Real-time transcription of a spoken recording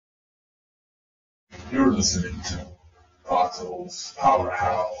You're listening to Pato's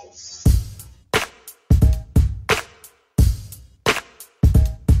Powerhouse.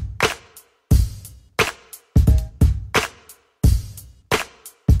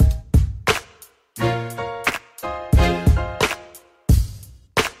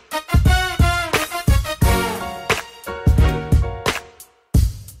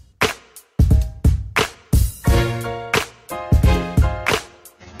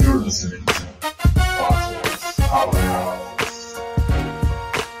 You're listening to Pato's Powerhouse.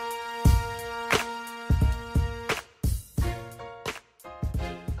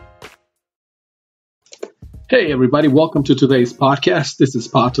 Hey everybody, welcome to today's podcast. This is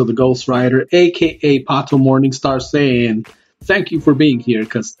Pato the Ghostwriter, aka Pato Morningstar, saying thank you for being here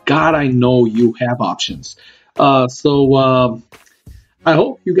because God, I know you have options. I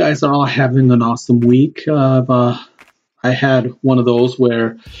hope you guys are all having an awesome week. I had one of those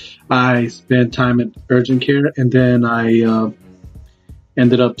where I spent time at urgent care and then I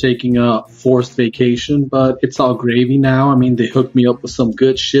ended up taking a forced vacation, but it's all gravy now. I mean, they hooked me up with some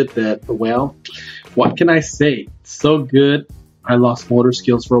good shit that, well, what can I say? So good. I lost motor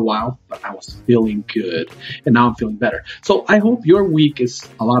skills for a while, but I was feeling good, and now I'm feeling better. So I hope your week is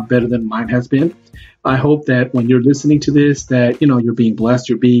a lot better than mine has been. I hope that when you're listening to this, that, you're being blessed,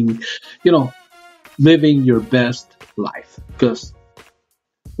 you're being, living your best life. Because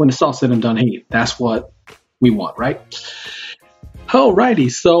when it's all said and done, hey, that's what we want, right?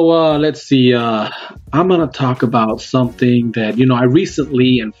 Alrighty, so let's see. I'm gonna talk about something that I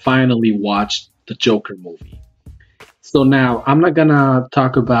recently and finally watched the Joker movie. So now I'm not gonna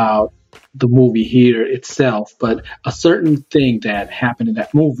talk about the movie here itself, but a certain thing that happened in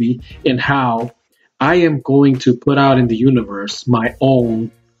that movie and how I am going to put out in the universe my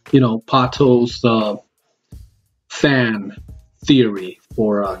own, Pato's fan theory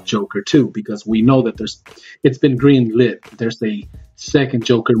for Joker 2 because we know that it's been green lit. There's a second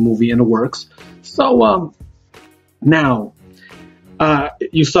Joker movie in the works. So now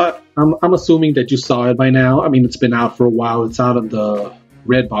you saw. I'm assuming that you saw it by now. I mean, it's been out for a while. It's out of the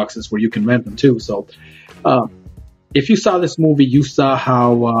red boxes where you can rent them too. So if you saw this movie, you saw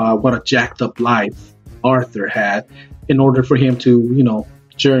how what a jacked up life Arthur had in order for him to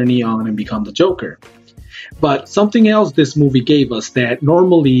journey on and become the Joker. But something else this movie gave us that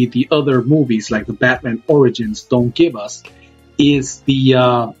normally the other movies like the Batman Origins don't give us is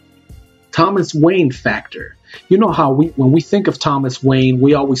the Thomas Wayne factor. You know how when we think of Thomas Wayne,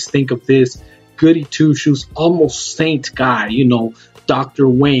 we always think of this goody two-shoes, almost saint guy, Dr.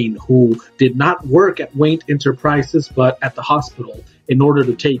 Wayne, who did not work at Wayne Enterprises but at the hospital in order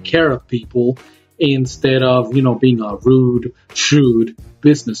to take care of people instead of, being a rude, shrewd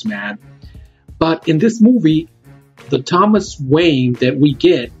businessman. But in this movie, the Thomas Wayne that we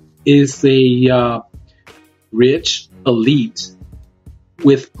get is a rich elite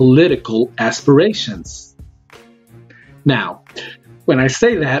with political aspirations. Now, when I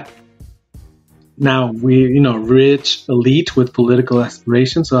say that, now we, rich elite with political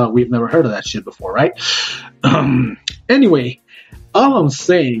aspirations, we've never heard of that shit before, right? Anyway, all I'm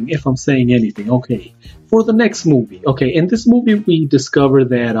saying, if I'm saying anything, okay, for the next movie, okay, in this movie we discover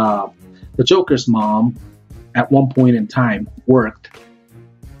that the Joker's mom, at one point in time, worked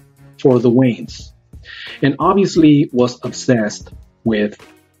for the Waynes and obviously was obsessed with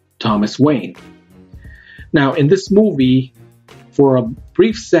Thomas Wayne. Now, in this movie, for a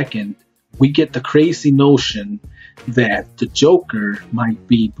brief second, we get the crazy notion that the Joker might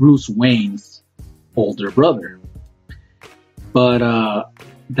be Bruce Wayne's older brother. But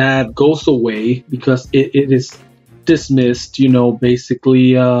that goes away because it is dismissed,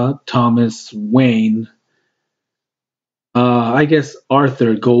 basically Thomas Wayne. I guess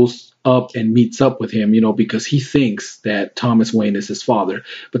Arthur goes up and meets up with him, because he thinks that Thomas Wayne is his father.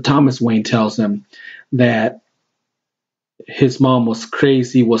 But Thomas Wayne tells him that his mom was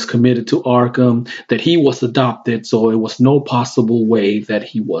crazy, was committed to Arkham, that he was adopted, so it was no possible way that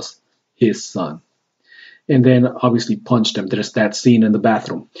he was his son. And then obviously punched him. There's that scene in the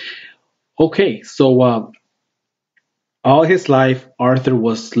bathroom. Okay, so all his life, Arthur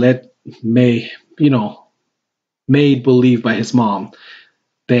was made believe by his mom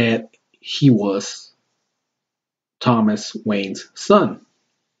that he was Thomas Wayne's son.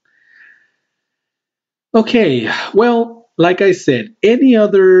 Okay, well, like I said, any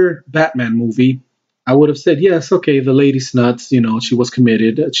other Batman movie, I would have said, yes, okay, the lady's nuts, she was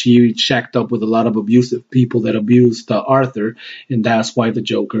committed. She shacked up with a lot of abusive people that abused Arthur, and that's why the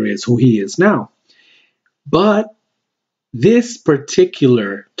Joker is who he is now. But this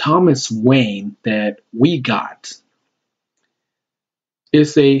particular Thomas Wayne that we got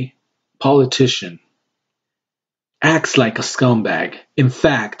is a politician, acts like a scumbag. In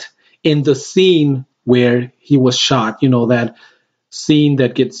fact, in the scene where he was shot, that scene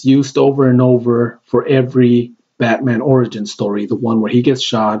that gets used over and over for every Batman origin story, the one where he gets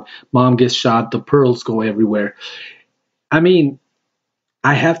shot, mom gets shot, the pearls go everywhere. I mean,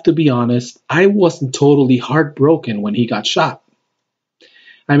 I have to be honest, I wasn't totally heartbroken when he got shot.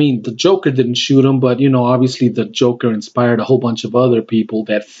 I mean, the Joker didn't shoot him, but obviously the Joker inspired a whole bunch of other people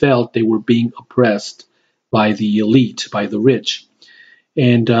that felt they were being oppressed by the elite, by the rich.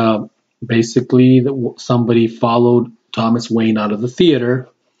 And basically, somebody followed Thomas Wayne out of the theater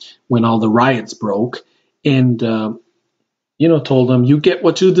when all the riots broke and, told him, "You get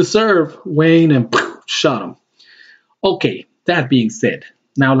what you deserve, Wayne," and poof, shot him. Okay, that being said,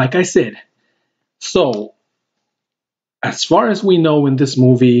 now, like I said, so as far as we know in this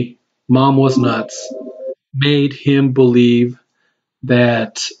movie, Mom was nuts, made him believe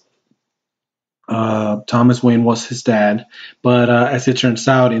that Thomas Wayne was his dad. But as it turns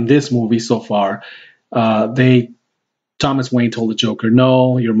out in this movie so far, they Thomas Wayne told the Joker,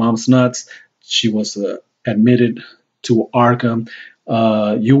 "No, your mom's nuts. She was admitted to Arkham.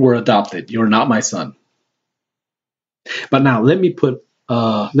 You were adopted. You're not my son." But now let me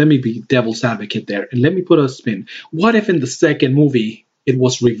be devil's advocate there, and let me put a spin. What if in the second movie it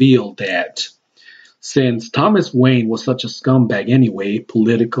was revealed that since Thomas Wayne was such a scumbag anyway,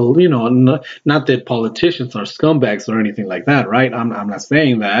 political, not that politicians are scumbags or anything like that, right? I'm not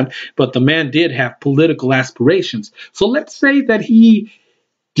saying that, but the man did have political aspirations. So let's say that he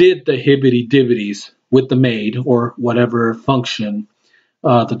did the hibbity dibbities with the maid or whatever function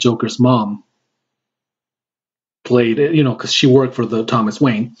the Joker's mom played, because she worked for the Thomas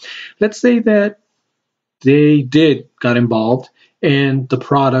Wayne. Let's say that they did got involved and the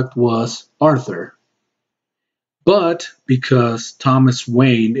product was Arthur. But because Thomas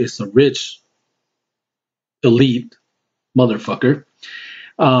Wayne is a rich elite motherfucker,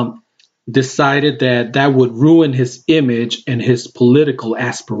 um, decided that that would ruin his image and his political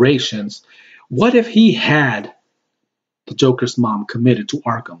aspirations. What if he had the Joker's mom committed to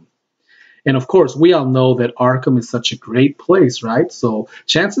Arkham? And of course, we all know that Arkham is such a great place, right? So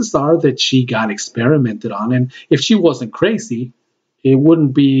chances are that she got experimented on. And if she wasn't crazy, it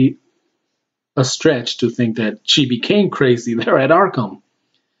wouldn't be a stretch to think that she became crazy there at Arkham.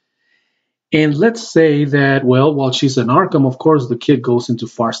 And let's say that, well, while she's in Arkham, of course, the kid goes into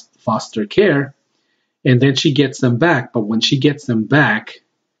foster care and then she gets them back. But when she gets them back,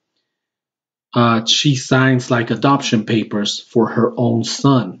 she signs like adoption papers for her own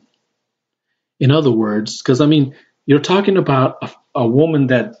son. In other words, because I mean, you're talking about a woman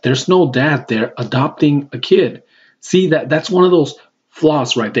that there's no dad there adopting a kid. See, that's one of those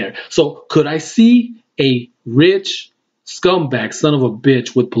flaws right there. So could I see a rich scumbag son of a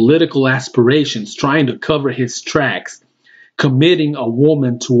bitch with political aspirations trying to cover his tracks, committing a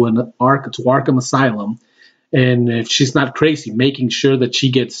woman to to Arkham Asylum, and if she's not crazy, making sure that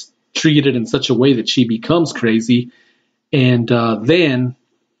she gets treated in such a way that she becomes crazy, and then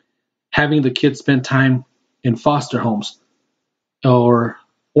having the kid spend time in foster homes or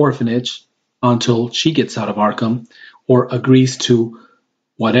orphanage until she gets out of Arkham or agrees to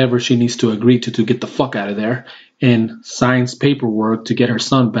whatever she needs to agree to get the fuck out of there and signs paperwork to get her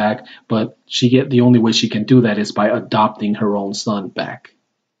son back, but the only way she can do that is by adopting her own son back.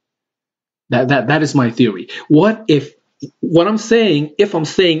 That is my theory. What I'm saying, if I'm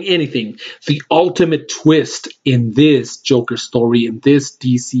saying anything, the ultimate twist in this Joker story, in this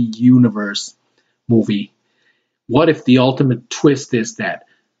DC Universe movie, what if the ultimate twist is that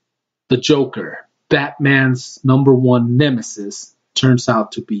the Joker, Batman's number one nemesis, turns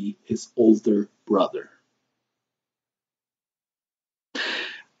out to be his older brother?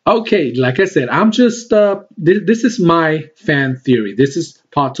 Okay, like I said, I'm just this is my fan theory. This is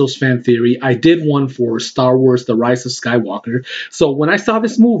Pato's fan theory. I did one for Star Wars: The Rise of Skywalker. So when I saw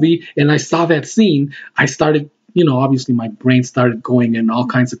this movie and I saw that scene, I started, obviously my brain started going in all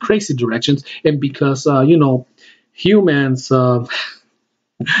kinds of crazy directions. And because humans,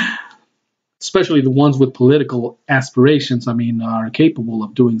 especially the ones with political aspirations, I mean, are capable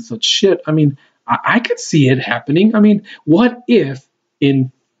of doing such shit. I mean, I could see it happening. I mean, what if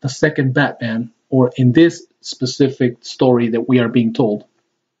in the second Batman, or in this specific story that we are being told,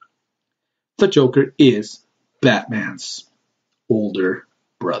 the Joker is Batman's older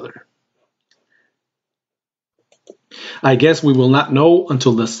brother? I guess we will not know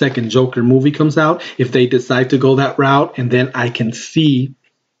until the second Joker movie comes out if they decide to go that route, and then I can see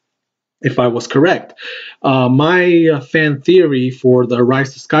if I was correct. My fan theory for the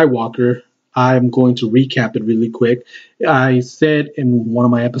Rise of Skywalker, I'm going to recap it really quick. I said in one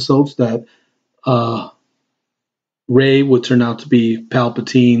of my episodes that Rey would turn out to be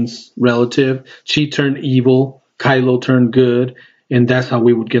Palpatine's relative. She turned evil. Kylo turned good. And that's how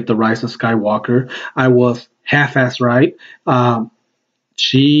we would get the rise of Skywalker. I was half-ass right.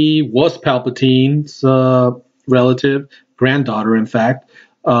 She was Palpatine's relative, granddaughter, in fact.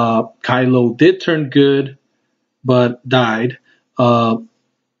 Kylo did turn good, but died.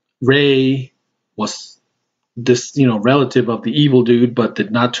 Rey was this, relative of the evil dude, but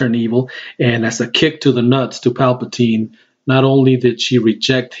did not turn evil. And as a kick to the nuts to Palpatine, not only did she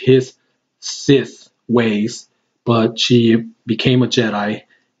reject his Sith ways, but she became a Jedi.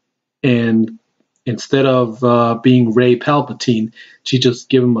 And instead of being Rey Palpatine, she just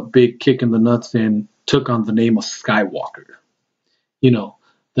gave him a big kick in the nuts and took on the name of Skywalker.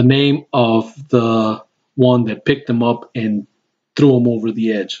 The name of the one that picked him up and threw him over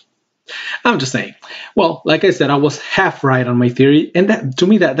the edge. I'm just saying. Well, like I said, I was half right on my theory, and that to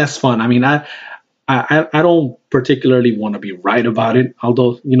me that's fun. I mean, I don't particularly want to be right about it.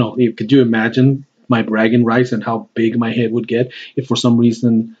 Although, could you imagine my bragging rights and how big my head would get if for some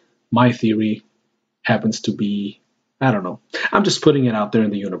reason my theory happens to be, I don't know. I'm just putting it out there in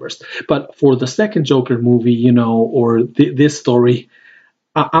the universe. But for the second Joker movie, or this story,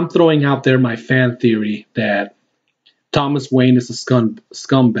 I'm throwing out there my fan theory that Thomas Wayne is a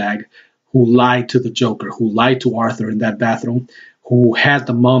scumbag who lied to the Joker, who lied to Arthur in that bathroom, who had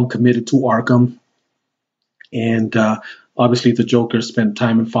the mom committed to Arkham. And obviously the Joker spent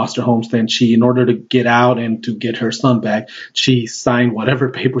time in foster homes. Then she, in order to get out and to get her son back, she signed whatever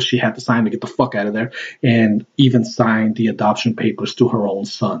papers she had to sign to get the fuck out of there, and even signed the adoption papers to her own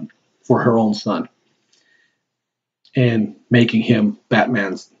son, for her own son. And making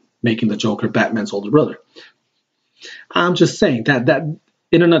the Joker Batman's older brother. I'm just saying that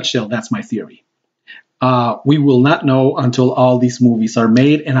in a nutshell, that's my theory. We will not know until all these movies are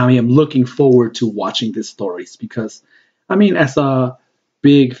made, and I am looking forward to watching these stories because, I mean, as a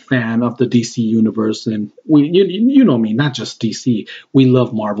big fan of the DC universe, and you know me, not just DC, we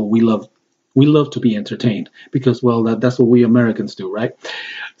love Marvel, we love to be entertained because, well, that's what we Americans do, right?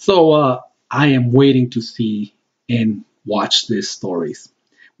 So I am waiting to see and watch these stories.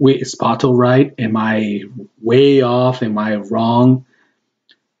 Is Pato right? Am I way off? Am I wrong?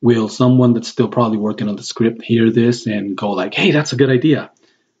 Will someone that's still probably working on the script hear this and go like, hey, that's a good idea.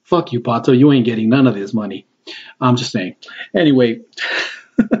 Fuck you, Pato. You ain't getting none of this money. I'm just saying. Anyway,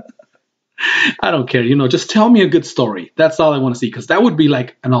 I don't care. Just tell me a good story. That's all I want to see because that would be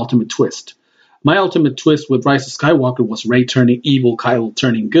like an ultimate twist. My ultimate twist with Rise of Skywalker was Rey turning evil, Kylo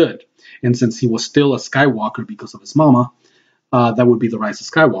turning good. And since he was still a Skywalker because of his mama, that would be the Rise of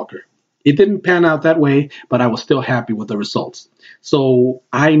Skywalker. It didn't pan out that way, but I was still happy with the results. So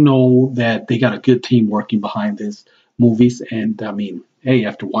I know that they got a good team working behind these movies. And I mean, hey,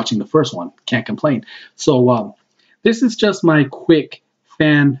 after watching the first one, can't complain. So this is just my quick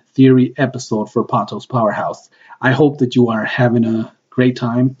fan theory episode for Pato's Powerhouse. I hope that you are having a great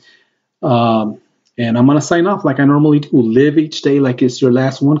time. And I'm going to sign off like I normally do. Live each day like it's your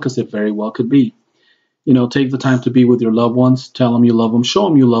last one because it very well could be. Take the time to be with your loved ones. Tell them you love them. Show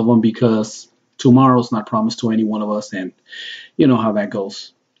them you love them because tomorrow's not promised to any one of us, and you know how that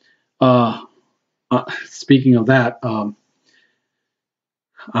goes. Speaking of that,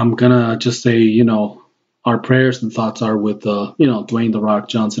 I'm gonna just say, our prayers and thoughts are with, Dwayne "The Rock"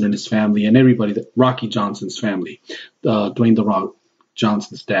 Johnson and his family, and everybody Rocky Johnson's family. Dwayne "The Rock"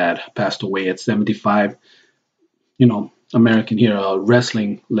 Johnson's dad passed away at 75. American hero,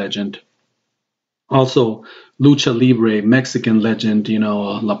 wrestling legend. Also, Lucha Libre, Mexican legend,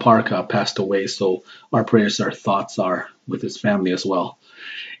 La Parca passed away. So our prayers, our thoughts are with his family as well.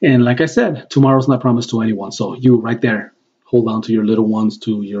 And like I said, tomorrow's not promised to anyone. So you right there, hold on to your little ones,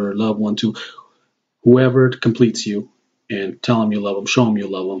 to your loved one, to whoever completes you, and tell them you love them, show them you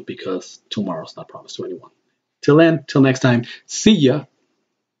love them because tomorrow's not promised to anyone. Till then, till next time, see ya.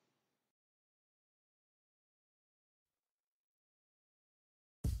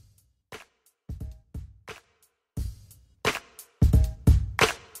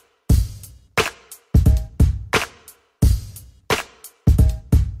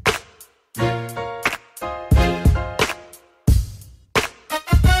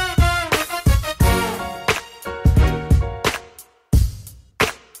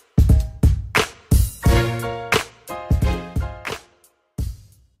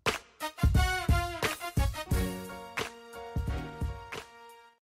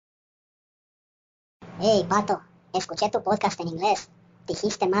 Hey, Pato, escuché tu podcast en inglés.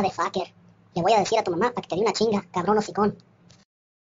 Dijiste motherfucker. Le voy a decir a tu mamá para que te dé una chinga, cabrón hocicón.